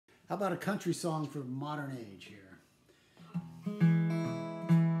How about a country song for modern age here?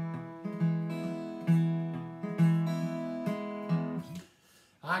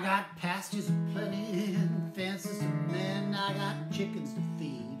 I got pastures aplenty and fences to mend. I got chickens to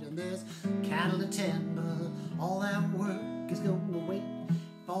feed and there's cattle to tend. But all that work is gonna wait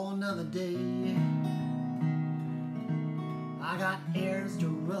for another day. I got errands to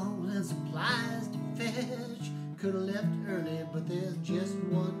run and supplies to fetch. Could've left early, but there's just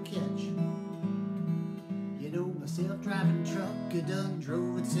one catch. You know, my self-driving truck, it done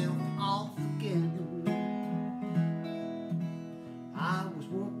drove itself off again. I was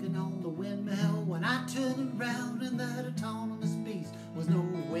working on the windmill when I turned around, and that autonomous beast was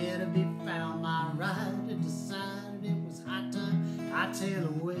nowhere to be found. My ride had decided it was high time I tail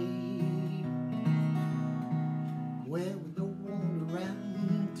away. Well, with no one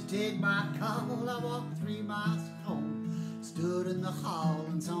around to take my call, I walked 3 miles home, stood in the hall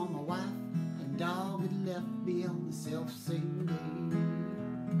and saw my wife and dog had left me on the self-same day.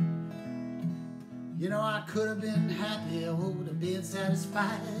 You know, I could have been happy, I would have been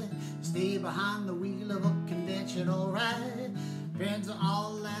satisfied, stay behind the wheel of a conventional ride. Friends are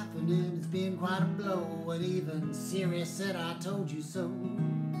all laughing and it's been quite a blow, and even Sirius said I told you so.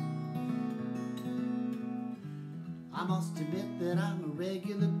 I must admit that I'm a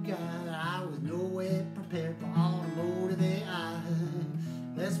regular guy. I was nowhere prepared for automotive AI.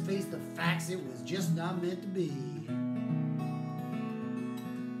 Let's face the facts, it was just not meant to be.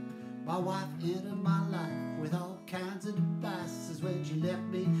 My wife entered my life with all kinds of devices. When she left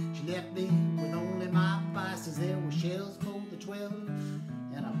me with only my vices. There were shells for the 12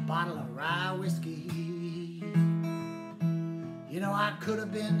 and a bottle of rye whiskey. You know, I could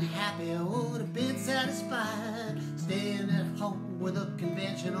have been happy, I would have been satisfied, staying at home with a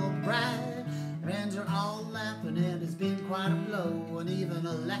conventional bride. Friends are all laughing and it's been quite a blow, and even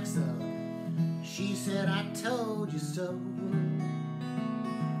Alexa, she said I told you so.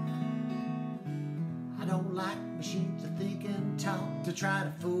 I don't like machines to think and talk, to try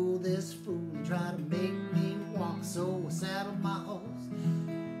to fool this fool and try to make me walk. So I saddled my horse,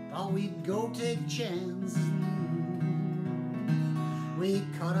 thought we'd go take a chance. We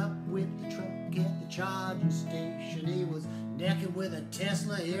caught up with the truck at the charging station. He was naked with a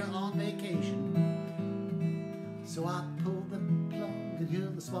Tesla here on vacation. So I pulled the plug and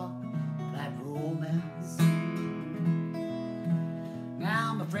heard the spark of that romance.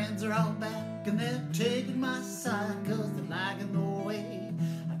 Now my friends are all back and they're taking my side, 'cause they're liking the way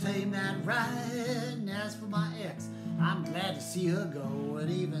I tame that ride. And as for my ex, I'm glad to see her go. And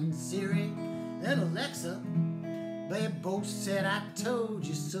even Siri and Alexa, they both said I told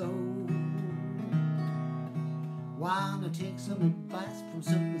you so. Why not take some advice from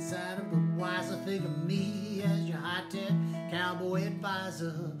some insider but wiser? Think of me as your high-tech cowboy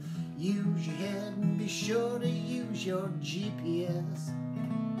advisor. Use your head and be sure to use your GPS.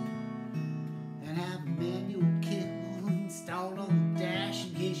 And have a manual kill installed on the dash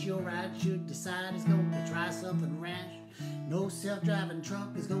in case your ride should decide it's going to try something rash. No self-driving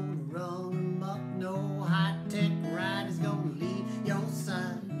truck is going to run amok. No high-tech ride is going to leave your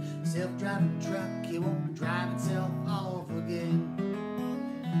side. Self-driving truck, it won't drive itself